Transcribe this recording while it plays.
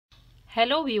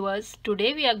Hello viewers,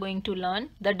 today we are going to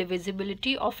learn the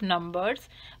divisibility of numbers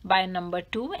by number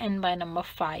 2 and by number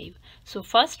 5. So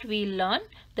first we learn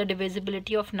the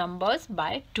divisibility of numbers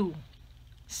by 2.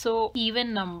 So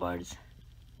even numbers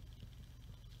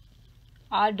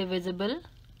are divisible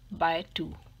by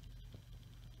 2.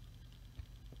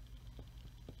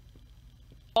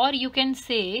 Or you can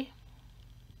say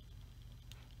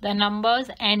the numbers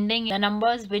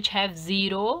which have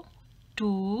 0,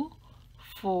 2,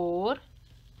 4,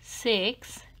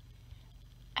 6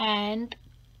 and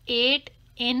 8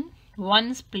 in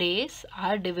ones place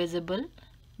are divisible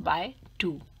by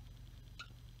 2.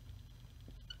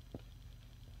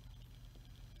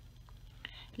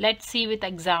 Let's see with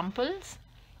examples.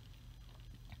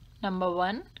 Number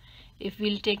 1, if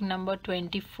we'll take number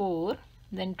 24,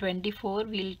 then 24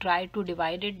 we'll try to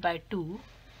divide it by 2.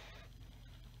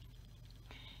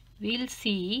 We'll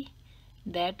see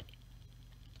that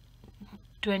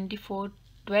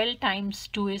 12 times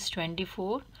 2 is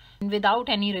 24 without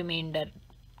any remainder.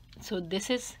 So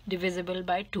this is divisible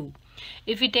by 2.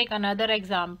 If we take another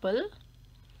example,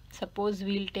 suppose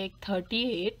we'll take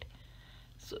 38.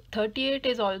 So 38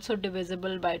 is also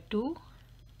divisible by 2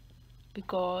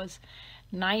 because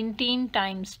 19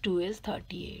 times 2 is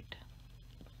 38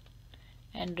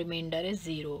 and remainder is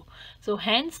 0. So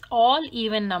hence all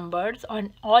even numbers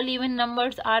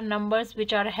are numbers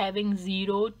which are having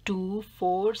 0, 2,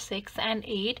 4, 6 and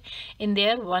 8 in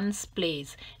their ones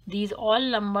place. These all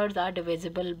numbers are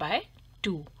divisible by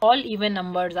 2. All even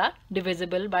numbers are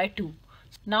divisible by 2.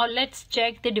 Now let's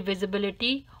check the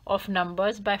divisibility of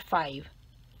numbers by 5.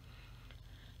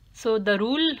 So the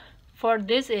rule for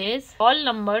this is all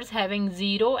numbers having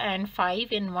 0 and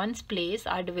 5 in ones place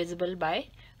are divisible by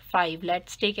 5.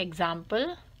 Let's take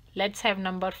example. Let's have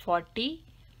number 40.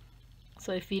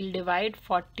 So if we'll divide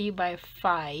 40 by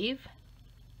 5,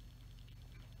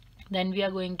 then we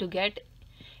are going to get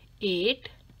 8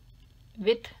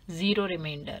 with 0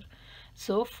 remainder.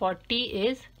 So 40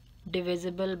 is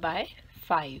divisible by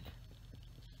 5.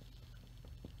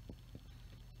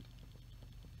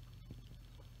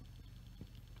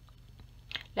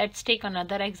 Let's take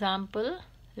another example.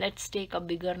 Let's take a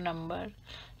bigger number.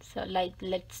 So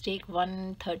let's take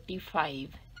 135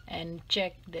 and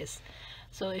check this.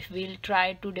 So if we'll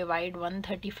try to divide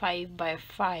 135 by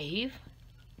 5,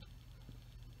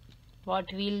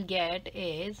 what we'll get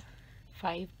is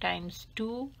 5 times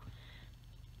 2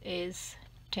 is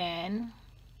 10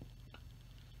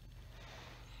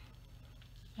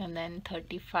 and then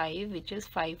 35, which is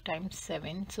 5 times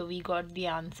 7. So we got the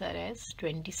answer as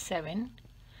 27.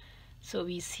 So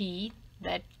we see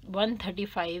that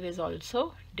 135 is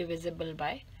also divisible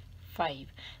by 5.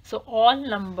 So all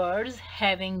numbers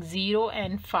having 0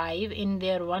 and 5 in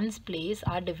their ones place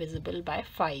are divisible by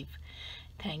 5.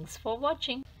 Thanks for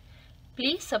watching.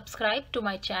 Please subscribe to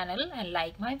my channel and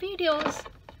like my videos.